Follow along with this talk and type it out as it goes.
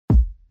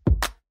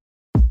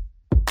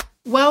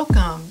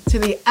Welcome to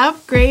the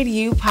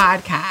UpgradeU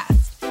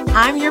podcast.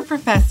 I'm your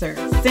professor,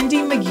 Cindy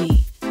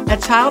McGee,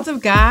 a child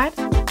of God,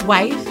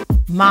 wife,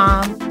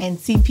 mom, and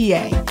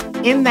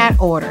CPA, in that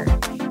order.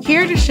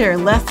 Here to share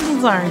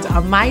lessons learned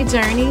on my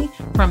journey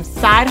from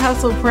side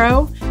hustle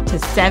pro to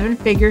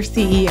seven-figure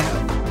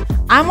CEO.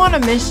 I'm on a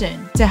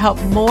mission to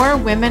help more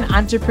women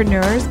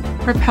entrepreneurs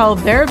propel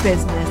their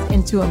business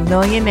into a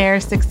millionaire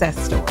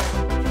success story.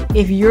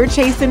 If you're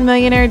chasing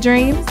millionaire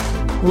dreams,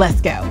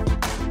 let's go.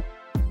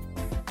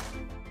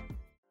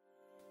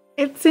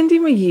 It's Cindy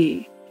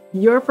McGee,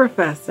 your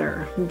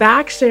professor,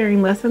 back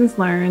sharing lessons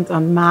learned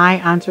on my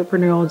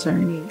entrepreneurial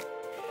journey.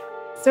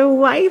 So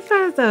life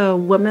as a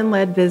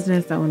woman-led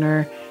business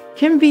owner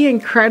can be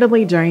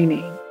incredibly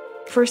draining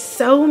for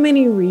so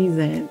many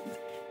reasons.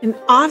 And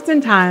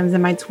oftentimes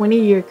in my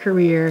 20-year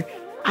career,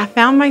 I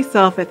found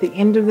myself at the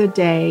end of the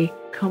day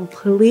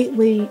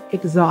completely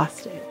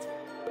exhausted.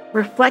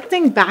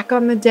 Reflecting back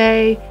on the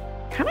day,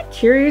 kind of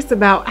curious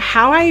about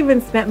how I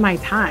even spent my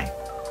time.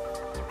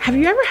 Have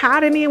you ever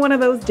had any one of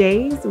those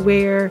days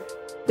where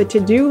the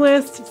to-do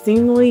list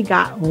seemingly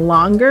got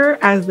longer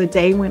as the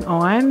day went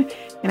on,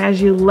 and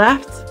as you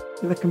left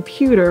the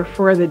computer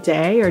for the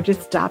day or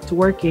just stopped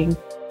working,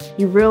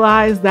 you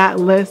realized that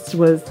list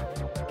was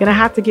going to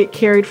have to get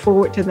carried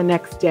forward to the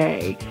next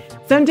day?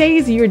 Some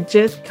days you're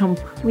just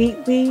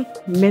completely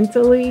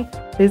mentally,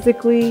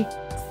 physically,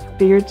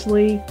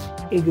 spiritually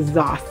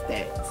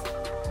exhausted.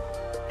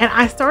 And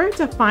I started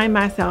to find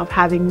myself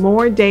having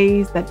more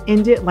days that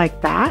ended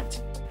like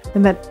that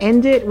and that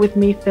ended with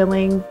me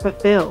feeling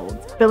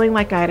fulfilled, feeling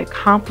like I had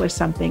accomplished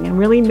something and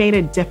really made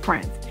a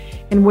difference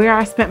in where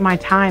I spent my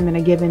time in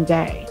a given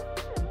day.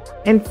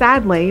 And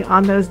sadly,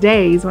 on those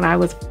days when I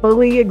was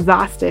fully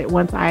exhausted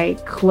once I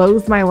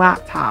closed my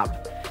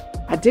laptop,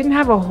 I didn't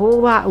have a whole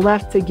lot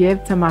left to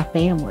give to my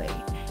family.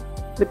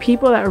 The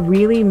people that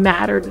really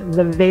mattered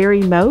the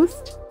very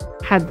most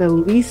had the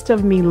least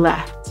of me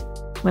left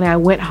when I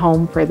went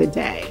home for the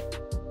day.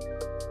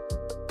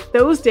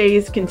 Those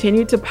days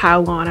continued to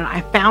pile on, and I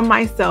found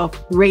myself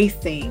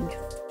racing,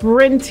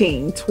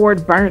 sprinting toward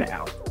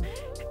burnout.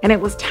 And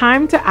it was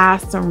time to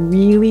ask some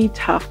really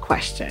tough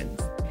questions.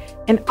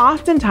 And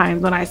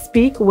oftentimes when I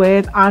speak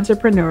with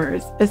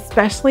entrepreneurs,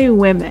 especially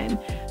women,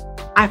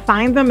 I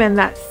find them in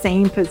that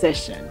same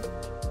position,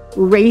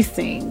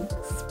 racing,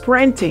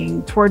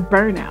 sprinting toward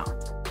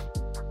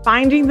burnout,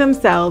 finding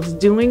themselves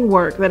doing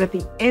work that at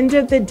the end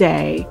of the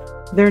day,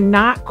 they're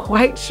not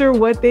quite sure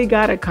what they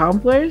got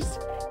accomplished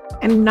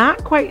and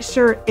not quite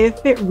sure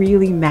if it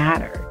really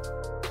mattered.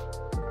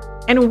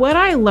 And what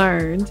I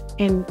learned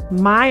in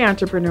my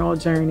entrepreneurial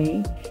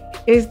journey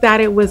is that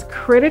it was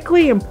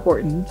critically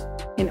important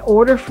in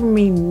order for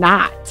me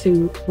not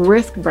to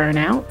risk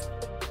burnout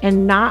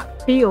and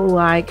not feel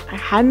like I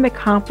hadn't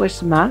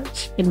accomplished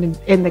much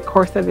in the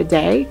course of a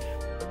day,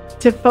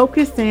 to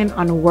focus in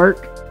on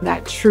work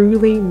that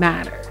truly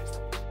matters.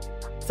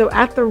 So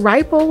at the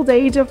ripe old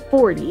age of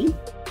 40,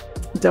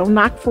 don't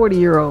knock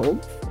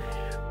 40-year-olds,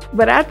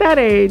 but at that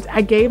age,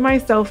 I gave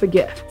myself a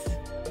gift,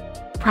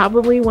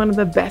 probably one of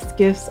the best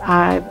gifts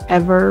I've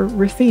ever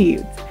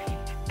received.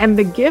 And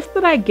the gift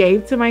that I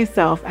gave to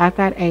myself at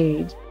that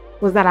age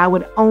was that I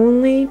would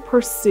only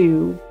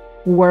pursue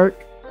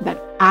work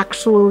that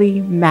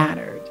actually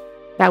mattered,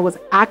 that was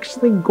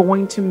actually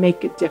going to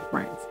make a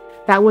difference,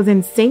 that was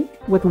in sync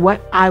with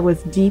what I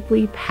was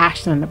deeply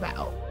passionate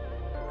about.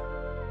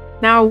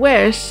 Now, I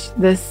wish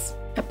this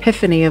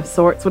epiphany of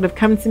sorts would have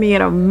come to me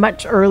at a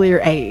much earlier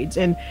age.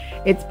 And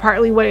it's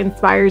partly what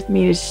inspires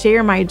me to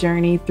share my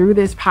journey through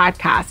this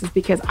podcast, is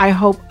because I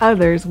hope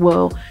others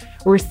will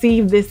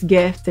receive this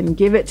gift and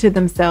give it to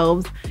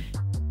themselves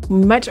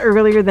much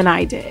earlier than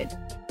I did.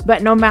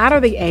 But no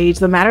matter the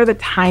age, no matter the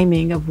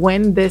timing of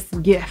when this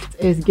gift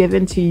is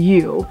given to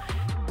you,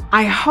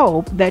 I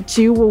hope that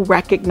you will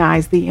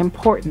recognize the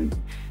importance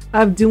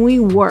of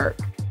doing work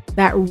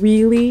that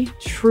really,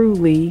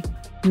 truly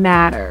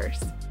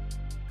matters.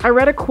 I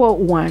read a quote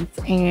once,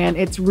 and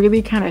it's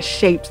really kind of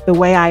shaped the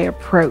way I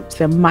approach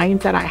the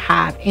mindset I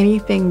have,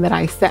 anything that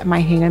I set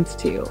my hands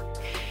to.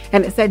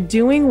 And it said,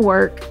 doing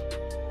work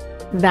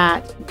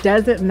that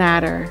doesn't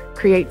matter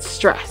creates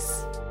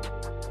stress,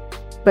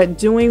 but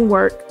doing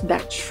work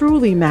that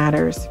truly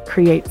matters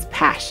creates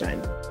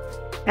passion.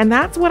 And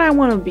that's what I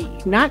want to be,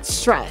 not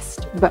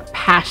stressed, but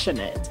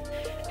passionate.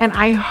 And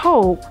I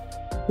hope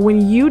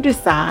when you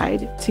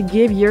decide to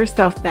give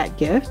yourself that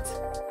gift,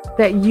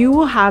 that you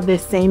will have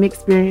this same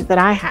experience that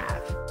I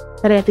have,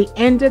 that at the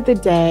end of the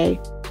day,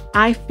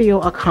 I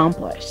feel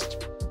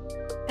accomplished.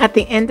 At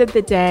the end of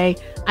the day,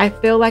 I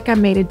feel like I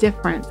made a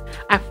difference.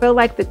 I feel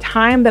like the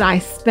time that I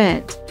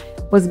spent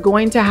was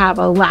going to have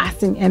a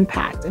lasting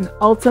impact and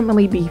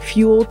ultimately be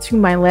fuel to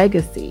my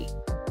legacy.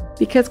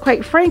 Because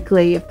quite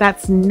frankly, if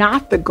that's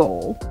not the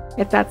goal,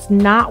 if that's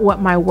not what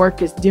my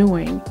work is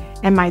doing,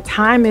 and my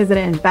time isn't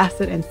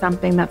invested in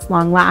something that's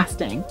long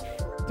lasting,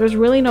 there's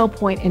really no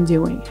point in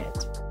doing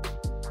it.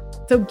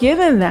 So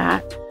given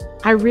that,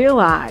 I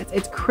realize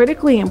it's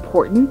critically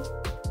important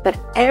that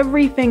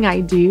everything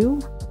I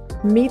do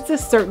meets a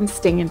certain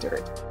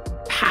standard,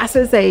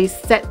 passes a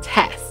set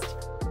test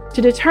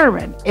to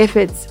determine if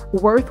it's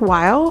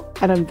worthwhile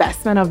an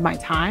investment of my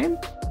time,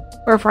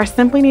 or if I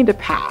simply need to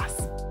pass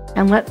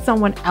and let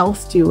someone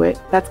else do it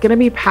that's going to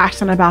be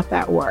passionate about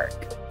that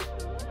work.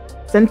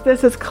 Since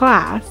this is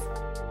class,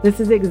 this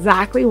is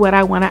exactly what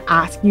I want to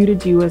ask you to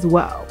do as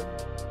well.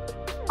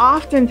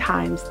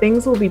 Oftentimes,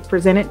 things will be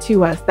presented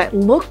to us that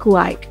look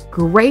like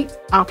great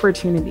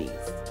opportunities.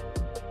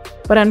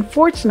 But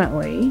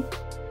unfortunately,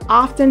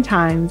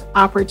 oftentimes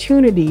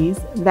opportunities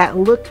that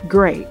look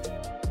great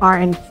are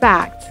in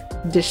fact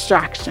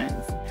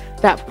distractions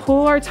that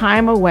pull our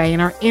time away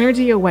and our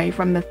energy away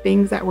from the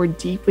things that we're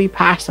deeply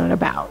passionate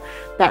about,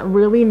 that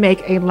really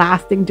make a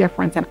lasting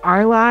difference in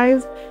our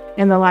lives,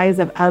 in the lives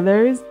of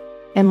others,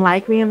 and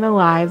likely in the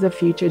lives of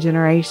future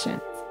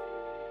generations.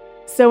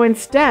 So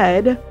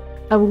instead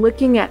of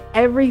looking at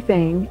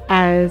everything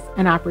as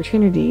an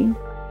opportunity,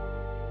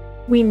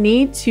 we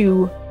need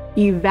to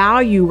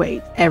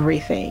evaluate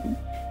everything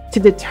to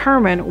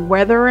determine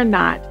whether or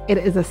not it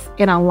is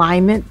in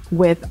alignment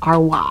with our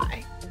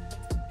why.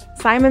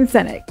 Simon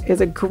Sinek is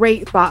a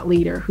great thought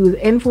leader who's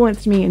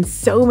influenced me in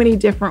so many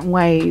different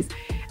ways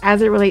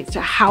as it relates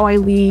to how I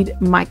lead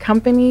my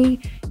company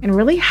and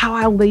really how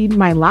I lead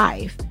my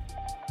life.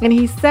 And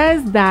he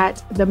says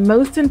that the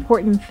most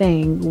important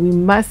thing we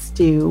must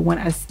do when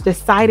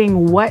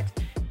deciding what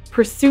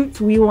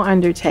pursuits we will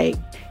undertake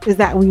is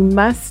that we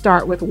must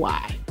start with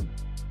why.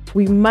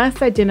 We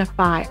must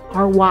identify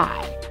our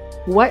why.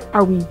 What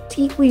are we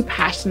deeply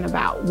passionate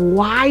about?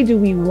 Why do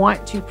we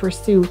want to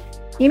pursue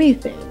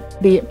anything,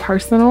 be it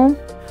personal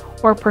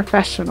or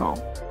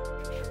professional?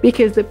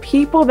 Because the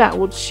people that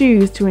will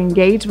choose to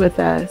engage with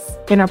us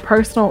in a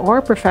personal or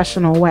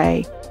professional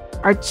way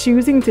are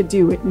choosing to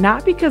do it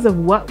not because of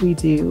what we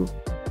do,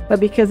 but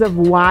because of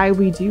why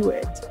we do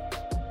it.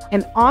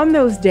 And on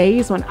those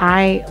days when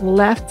I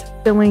left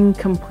feeling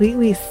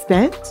completely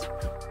spent,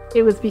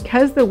 it was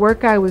because the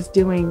work I was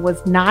doing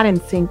was not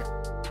in sync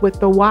with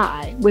the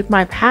why, with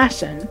my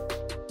passion.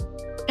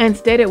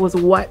 Instead, it was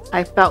what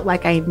I felt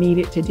like I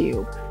needed to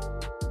do,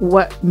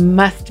 what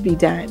must be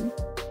done.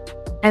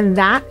 And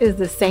that is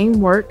the same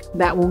work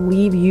that will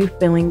leave you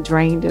feeling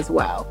drained as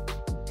well.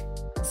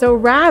 So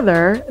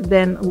rather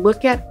than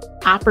look at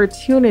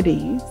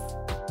opportunities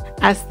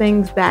as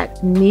things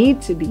that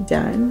need to be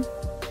done,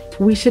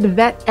 we should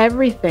vet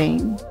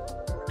everything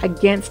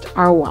against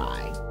our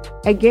why,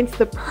 against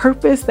the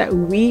purpose that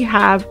we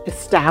have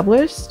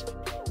established.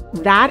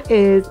 That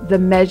is the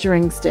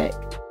measuring stick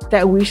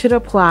that we should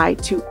apply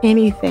to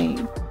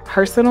anything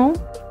personal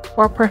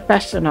or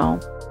professional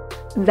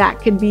that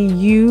could be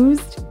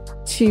used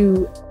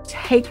to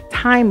take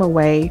time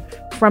away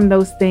from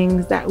those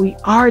things that we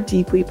are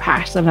deeply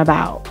passionate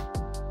about.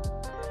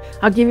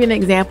 I'll give you an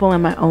example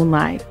in my own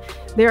life.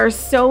 There are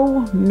so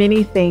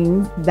many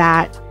things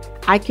that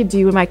I could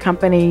do in my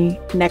company,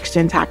 Next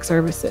Gen Tax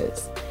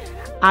Services.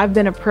 I've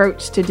been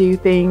approached to do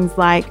things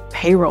like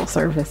payroll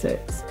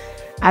services.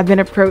 I've been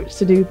approached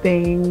to do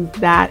things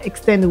that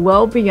extend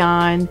well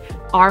beyond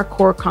our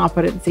core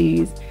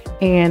competencies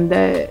and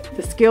the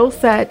skill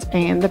set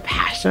and the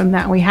passion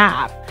that we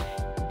have.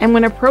 And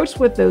when approached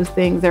with those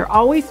things, they're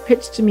always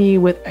pitched to me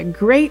with a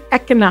great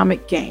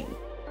economic gain.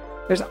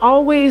 There's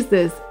always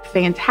this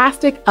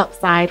fantastic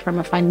upside from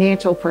a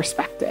financial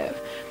perspective.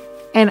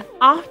 And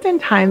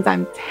oftentimes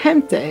I'm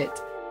tempted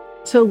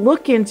to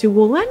look into,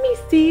 well, let me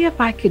see if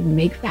I could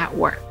make that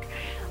work.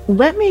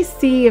 Let me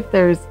see if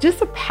there's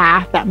just a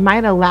path that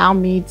might allow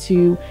me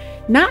to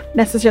not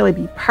necessarily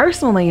be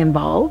personally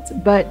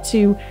involved, but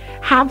to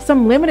have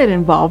some limited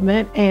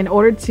involvement in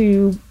order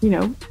to,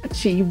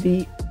 achieve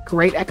the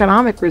great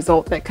economic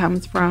result that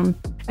comes from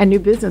a new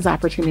business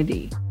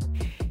opportunity.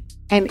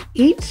 And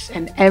each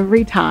and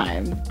every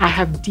time I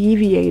have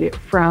deviated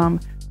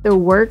from the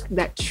work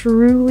that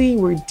truly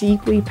we're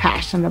deeply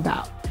passionate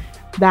about,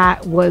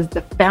 that was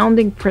the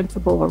founding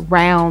principle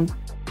around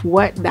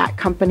what that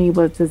company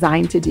was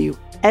designed to do.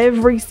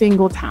 Every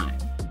single time,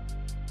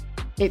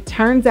 it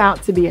turns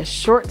out to be a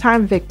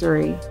short-time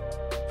victory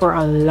for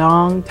a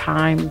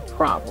long-time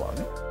problem.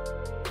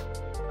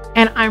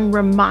 And I'm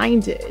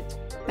reminded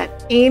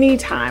that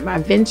anytime I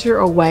venture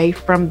away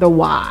from the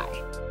why,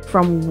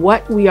 from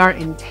what we are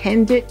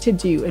intended to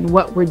do and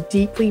what we're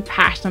deeply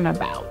passionate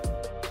about,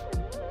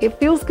 it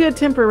feels good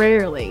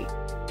temporarily,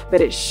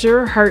 but it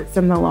sure hurts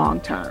in the long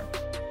term.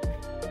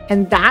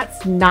 And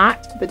that's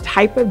not the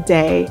type of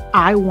day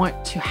I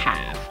want to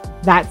have.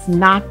 That's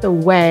not the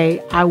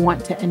way I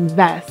want to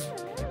invest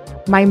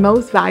my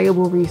most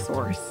valuable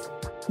resource,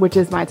 which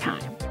is my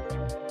time.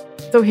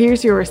 So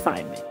here's your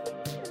assignment.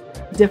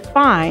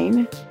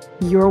 Define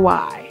your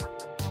why.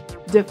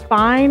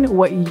 Define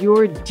what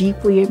you're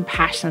deeply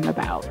passionate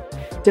about.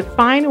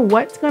 Define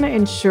what's going to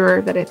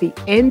ensure that at the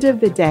end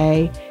of the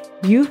day,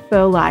 you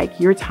feel like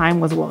your time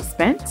was well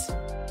spent,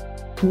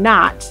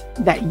 not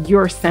that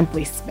you're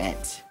simply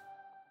spent.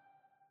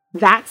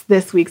 That's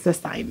this week's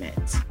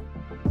assignment.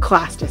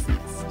 Class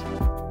dismissed.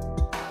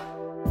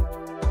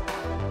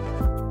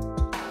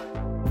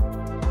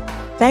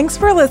 Thanks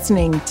for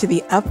listening to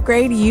the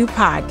UpgradeU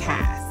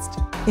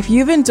podcast. If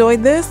you've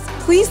enjoyed this,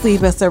 please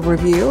leave us a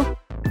review.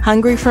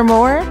 Hungry for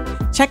more?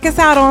 Check us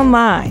out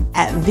online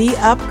at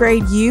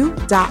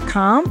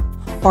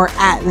theupgradeu.com or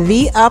at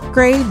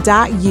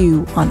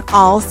theupgrade.u on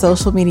all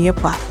social media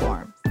platforms.